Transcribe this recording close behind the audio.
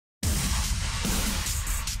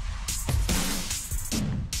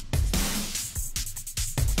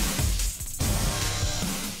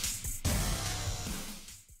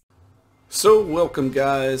So welcome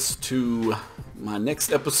guys to my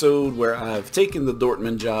next episode where I've taken the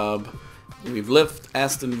Dortmund job. We've left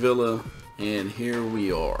Aston Villa and here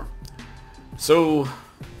we are. So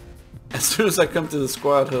as soon as I come to the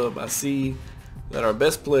squad hub, I see that our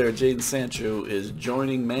best player, Jadon Sancho, is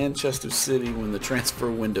joining Manchester City when the transfer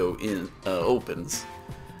window opens.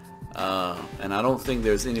 And I don't think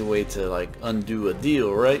there's any way to undo a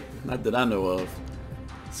deal, right? Not that I know of.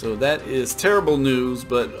 So that is terrible news,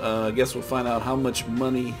 but I guess we'll find out how much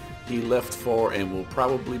money he left for, and we'll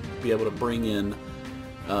probably be able to bring in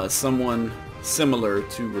someone similar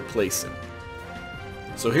to replace him.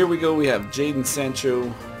 So here we go. We have Jadon Sancho.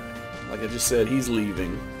 Like I just said, he's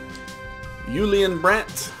leaving. Julian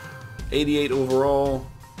Brandt, 88 overall.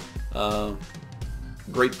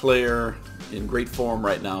 Great player, in great form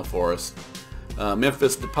right now for us.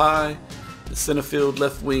 Memphis Depay, the center field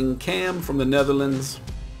left wing cam from the Netherlands.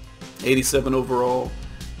 87 overall,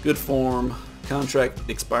 good form, contract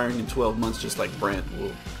expiring in 12 months just like Brandt.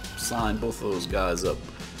 Will sign both of those guys up.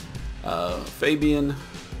 Fabian,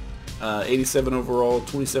 87 overall,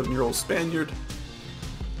 27-year-old Spaniard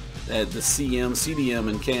at the CDM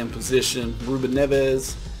and cam position. Ruben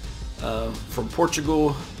Neves from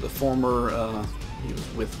Portugal, the former, he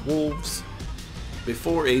was with Wolves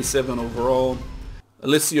before, 87 overall.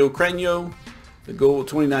 Alessio Cranio, the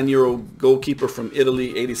 29-year-old goalkeeper from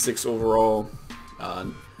Italy, 86 overall.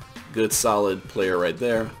 Good solid player right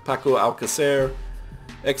there. Paco Alcacer,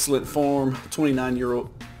 excellent form,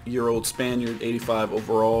 29-year-old Spaniard, 85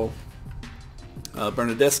 overall.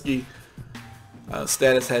 Bernadeschi,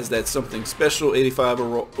 status has that something special, 85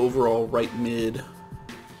 overall right mid.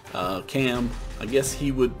 Cam, I guess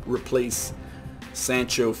he would replace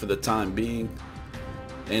Sancho for the time being.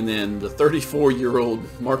 And then the 34-year-old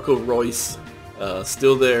Marco Reus,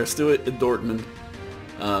 still there, still at Dortmund,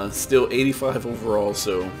 still 85 overall,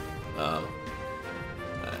 so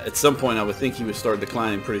at some point I would think he would start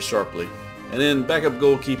declining pretty sharply. And then backup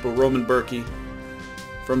goalkeeper Roman Berkey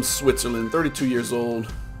from Switzerland, 32 years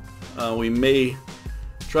old. We may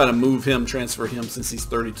try to move him, transfer him since he's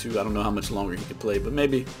 32. I don't know how much longer he could play, but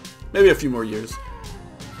maybe a few more years.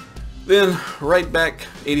 Then right back,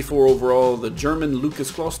 84 overall, the German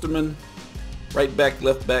Lucas Klostermann. Right back,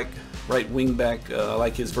 left back, right wing back. I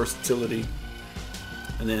like his versatility.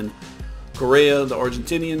 And then Correa, the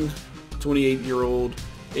Argentinian, 28-year-old,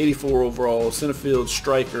 84 overall, center field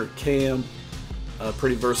striker Cam,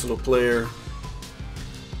 pretty versatile player.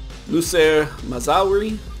 Musser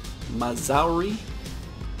Mazauri.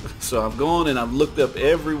 So I've gone and I've looked up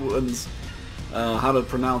everyone's how to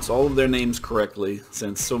pronounce all of their names correctly,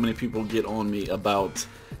 since so many people get on me about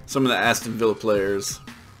some of the Aston Villa players.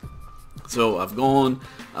 So I've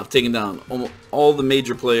taken down all the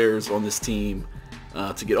major players on this team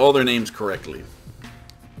to get all their names correctly.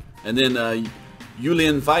 And then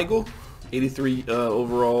Julian Weigl, 83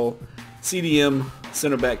 overall, CDM,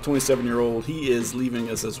 center back, 27-year-old. He is leaving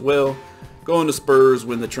us as well, going to Spurs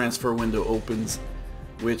when the transfer window opens,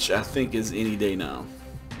 which I think is any day now.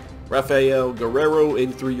 Rafael Guerrero,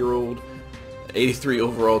 83-year-old, 83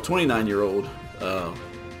 overall, 29-year-old,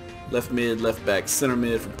 left mid, left back, center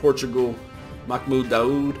mid from Portugal. Mahmoud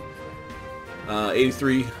Daoud,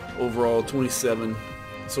 83 overall, 27.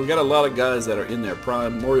 So we got a lot of guys that are in their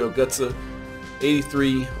prime. Mario Götze,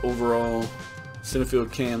 83 overall, center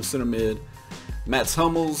field cam, center mid. Mats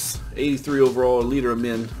Hummels, 83 overall, leader of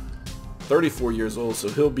men, 34 years old, so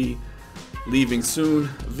he'll be leaving soon.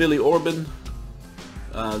 Willi Orban,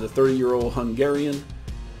 the 30-year-old Hungarian,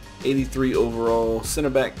 83 overall, center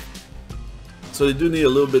back. So they do need a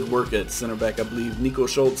little bit of work at center back, I believe. Nico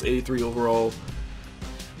Schultz, 83 overall,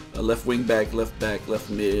 left wing back, left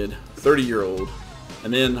mid, 30-year-old.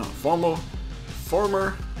 And then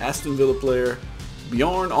former Aston Villa player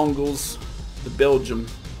Bjorn Ongels, the Belgian,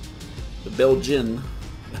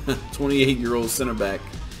 28-year-old center back,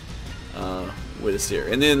 with us here.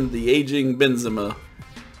 And then the aging Benzema,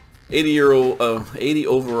 80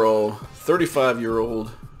 overall, 35-year-old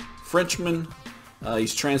Frenchman.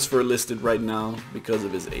 He's transfer listed right now because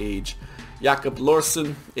of his age. Jakob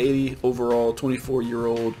Larsen, 80 overall,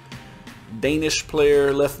 24-year-old Danish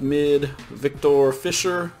player, left mid. Victor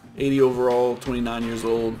Fischer, 80 overall, 29 years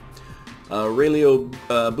old. Raylio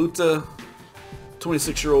Buta,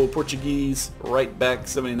 26-year-old Portuguese, right back,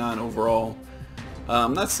 79 overall.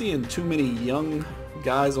 I'm not seeing too many young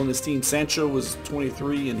guys on this team. Sancho was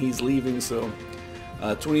 23 and he's leaving, so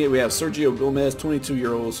 28. We have Sergio Gomez,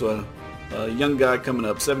 22-year-old, so a young guy coming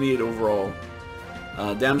up, 78 overall.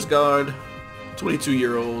 Damsgaard,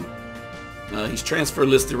 22-year-old. He's transfer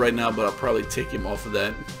listed right now, but I'll probably take him off of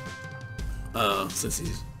that since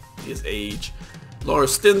his age.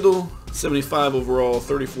 Lars Stindl, 75 overall,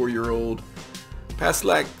 34-year-old.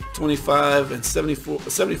 Paslak, 25 and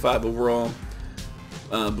 75 overall.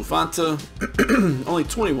 Bufanta, only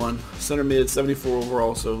 21, center mid, 74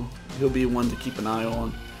 overall, so he'll be one to keep an eye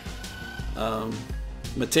on.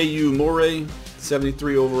 Mateu More,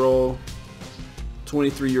 73 overall,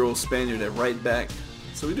 23-year-old Spaniard at right back.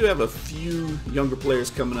 So we do have a few younger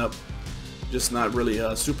players coming up, just not really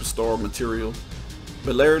superstar material.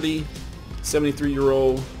 Valerdi,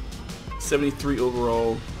 73-year-old, 73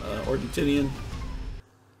 overall, Argentinian.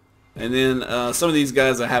 And then some of these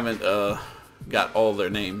guys I haven't got all their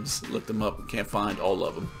names, looked them up, can't find all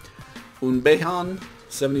of them. Unbehan,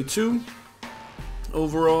 72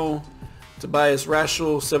 overall. Tobias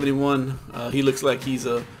Raschel, 71. He looks like he's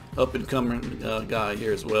a up-and-coming guy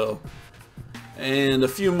here as well. And a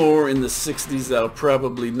few more in the 60s that'll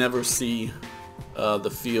probably never see the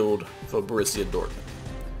field for Borussia Dortmund.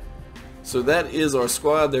 So that is our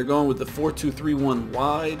squad. They're going with the 4-2-3-1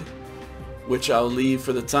 wide, which I'll leave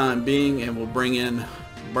for the time being, and we'll bring in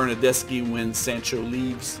Bernadeschi when Sancho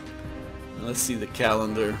leaves. Let's see the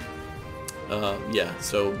calendar. Yeah,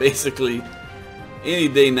 so basically any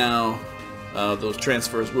day now those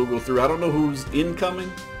transfers will go through. I don't know who's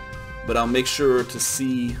incoming, but I'll make sure to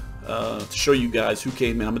see to show you guys who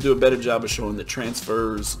came in. I'm gonna do a better job of showing the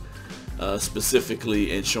transfers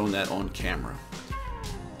specifically and showing that on camera.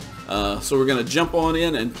 So we're gonna jump on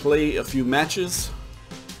in and play a few matches,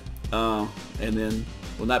 and then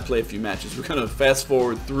we'll not play a few matches. We're gonna fast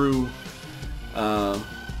forward through a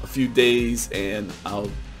few days, and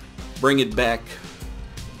I'll bring it back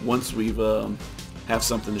once we've have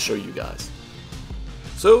something to show you guys.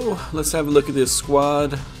 So let's have a look at this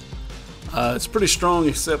squad. It's pretty strong,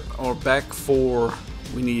 except our back four,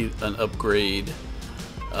 we need an upgrade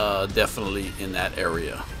definitely in that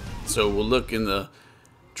area. So we'll look in the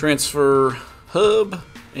transfer hub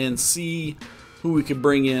and see who we could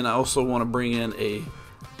bring in. I also want to bring in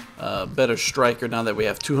a better striker now that we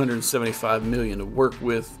have 275 million to work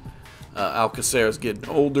with. Alcacer is getting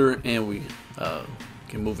older, and we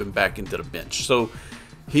can move him back into the bench. So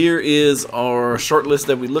here is our short list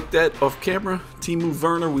that we looked at off camera. Timo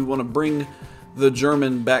Werner, we want to bring the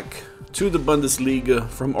German back to the Bundesliga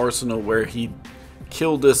from Arsenal, where he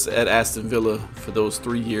killed us at Aston Villa for those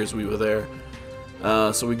 3 years we were there.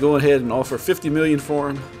 So we go ahead and offer 50 million for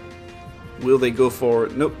him. Will they go for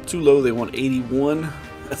it? Nope, too low. They want 81.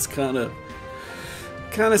 That's kind of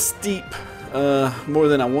steep, more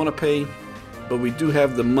than I want to pay, but we do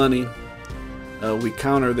have the money. We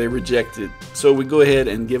counter, they reject it. So we go ahead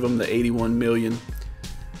and give them the 81 million.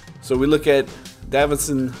 So we look at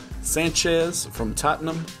Davinson Sanchez from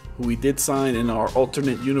Tottenham, who we did sign in our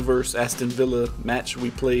alternate universe Aston Villa match we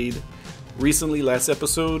played recently, last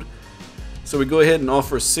episode. So we go ahead and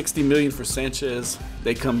offer 60 million for Sanchez.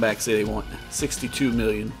 They come back, say they want 62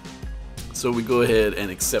 million. So we go ahead and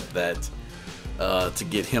accept that to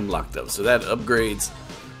get him locked up. So that upgrades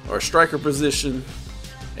our striker position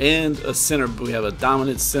and a center. We have a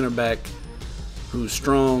dominant center back who's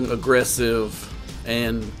strong, aggressive,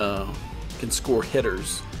 and can score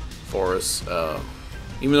headers for us.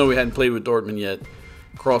 Even though we hadn't played with Dortmund yet,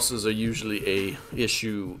 crosses are usually a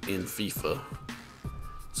issue in FIFA.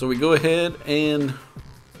 So we go ahead and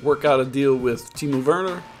work out a deal with Timo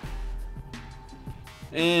Werner,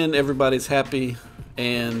 and everybody's happy,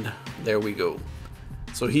 and there we go.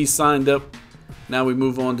 So he signed up. Now we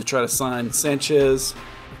move on to try to sign Sanchez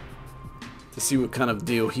to see what kind of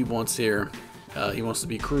deal he wants here. He wants to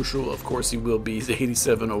be crucial. Of course he will be. He's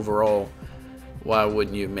 87 overall. Why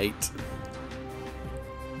wouldn't you, mate?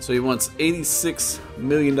 So he wants $86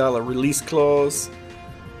 million release clause.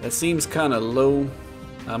 That seems kind of low.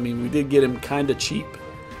 I mean, we did get him kind of cheap.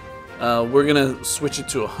 We're going to switch it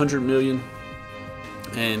to 100 million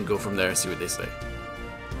and go from there and see what they say.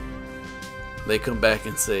 They come back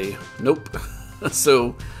and say, nope.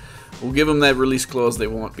 So we'll give them that release clause they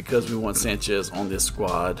want because we want Sanchez on this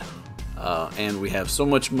squad. And we have so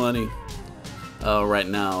much money right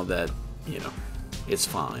now that, you know, it's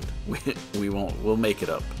fine. We'll make it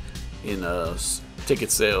up in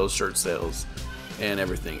ticket sales, shirt sales, and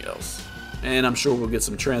everything else. And I'm sure we'll get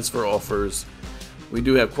some transfer offers. We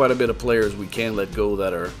do have quite a bit of players we can let go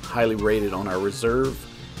that are highly rated on our reserve,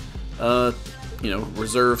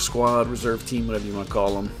 reserve squad, reserve team, whatever you want to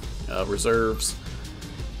call them, reserves.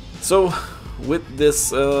 So with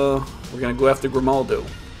this, we're going to go after Grimaldo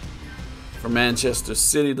from Manchester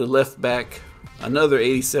City, the left back. Another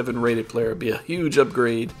 87 rated player. Would be a huge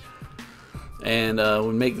upgrade, and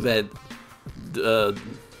would make that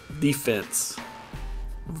defense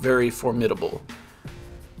very formidable.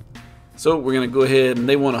 So we're going to go ahead, and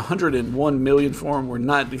they want 101 million for him. We're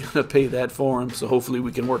not going to pay that for him, so hopefully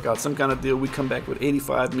we can work out some kind of deal. We come back with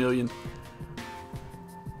 85 million,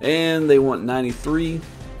 and they want 93.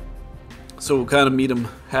 So we'll kind of meet them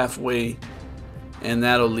halfway, and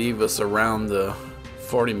that'll leave us around the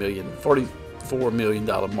 $44 million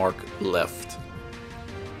mark left.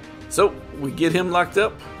 So we get him locked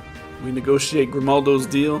up. We negotiate Grimaldo's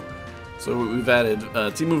deal. So we've added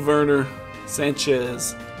Timo Werner,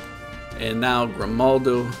 Sanchez, and now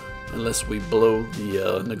Grimaldo, unless we blow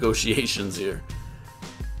the negotiations here.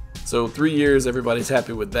 So 3 years, everybody's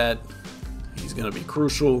happy with that. He's going to be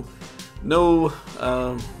crucial. No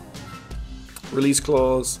release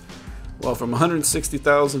clause. Well, from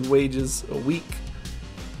 160,000 wages a week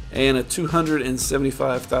and a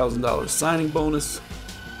 $275,000 signing bonus.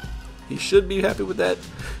 He should be happy with that,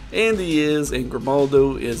 and he is. And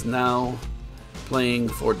Grimaldo is now playing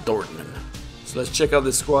for Dortmund. So let's check out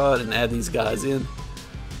this squad and add these guys in.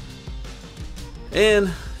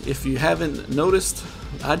 And if you haven't noticed,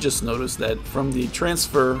 I just noticed that from the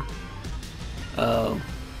transfer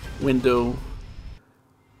window,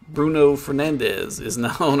 Bruno Fernandes is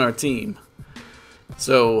now on our team.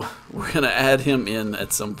 So we're going to add him in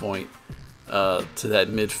at some point to that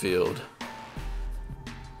midfield.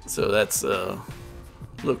 So that's a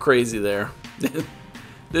little crazy there.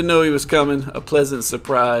 Didn't know he was coming. A pleasant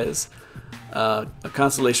surprise. A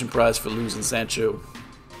consolation prize for losing Sancho.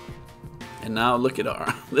 And now look at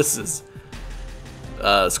our... This is...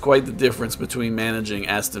 it's quite the difference between managing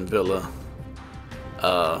Aston Villa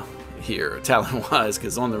here, talent-wise,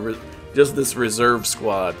 because on the just this reserve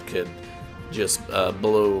squad could just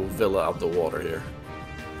blow Villa out the water here.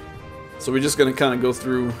 So we're just going to kind of go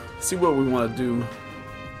through, see what we want to do.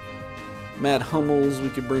 Matt Hummels we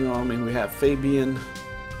could bring on. I mean, we have Fabian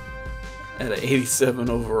at an 87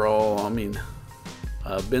 overall. I mean,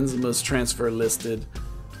 Benzema's transfer listed.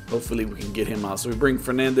 Hopefully we can get him out. So we bring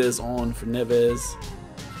Fernandes on for Neves.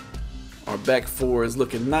 Our back four is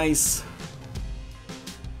looking nice.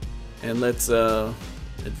 And let's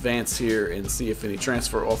advance here and see if any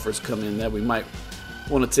transfer offers come in that we might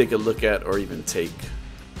want to take a look at or even take.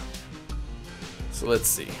 So let's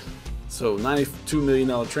see. So $92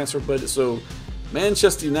 million transfer budget. So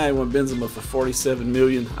Manchester United want Benzema for $47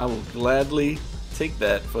 million. I will gladly take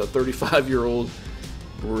that for a 35-year-old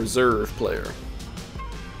reserve player.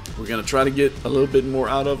 We're going to try to get a little bit more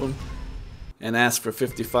out of them and ask for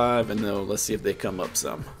 55, and let's see if they come up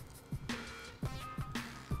some.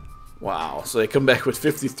 Wow, so they come back with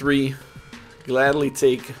 53. Gladly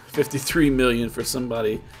take 53 million for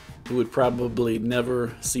somebody who would probably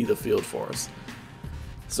never see the field for us.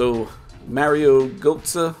 So Mario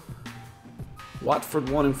Götze, Watford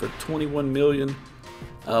won him for 21 million.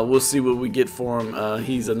 We'll see what we get for him.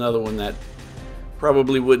 He's another one that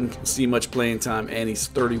probably wouldn't see much playing time, and he's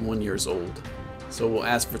 31 years old. So we'll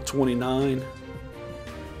ask for 29.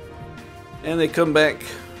 And they come back,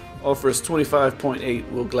 offer us 25.8.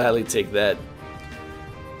 We'll gladly take that.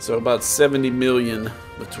 So about 70 million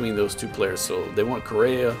between those two players. So they want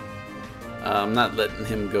Correa. I'm not letting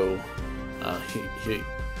him go.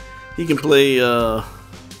 He can play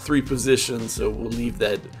 3 positions, so we'll leave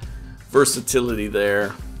that versatility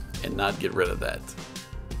there and not get rid of that.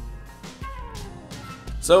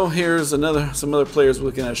 So here's some other players we're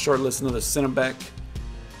looking at a short list. Another center back.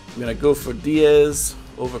 I'm gonna go for Diaz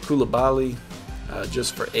over Koulibaly,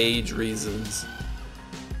 just for age reasons,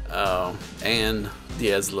 and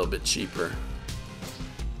Diaz a little bit cheaper.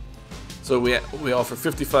 So we offer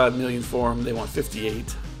 55 million for him. They want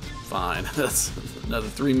 58. Fine, that's another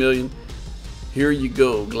 3 million. Here you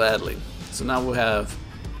go, gladly. So now we'll have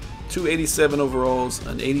 2 87 overalls,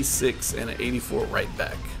 an 86, and an 84 right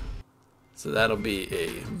back. So that'll be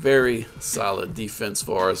a very solid defense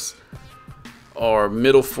for us. Our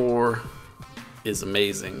middle four is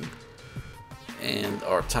amazing, and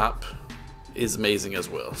our top is amazing as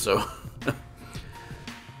well. So,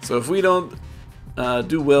 so if we don't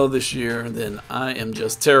do well this year, then I am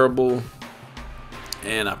just terrible,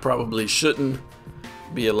 and I probably shouldn't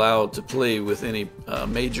be allowed to play with any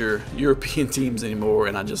major European teams anymore,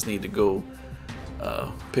 and I just need to go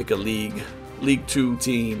pick a League 2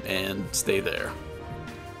 team and stay there.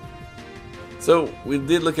 So we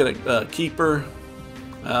did look at a keeper,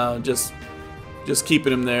 just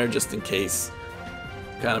keeping him there just in case,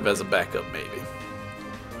 kind of as a backup maybe.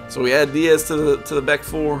 So we add Diaz to the back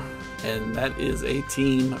four, and that is a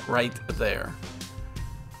team right there.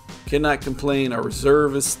 Cannot complain. Our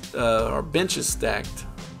reserve is, our bench is stacked.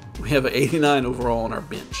 We have an 89 overall on our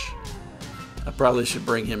bench. I probably should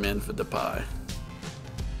bring him in for Depay.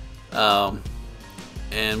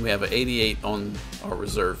 And we have an 88 on our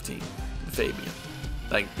reserve team. Fabian.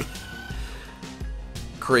 Like,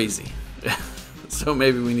 crazy. So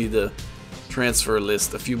maybe we need to transfer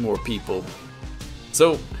list a few more people.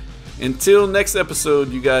 So until next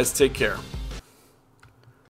episode, you guys take care.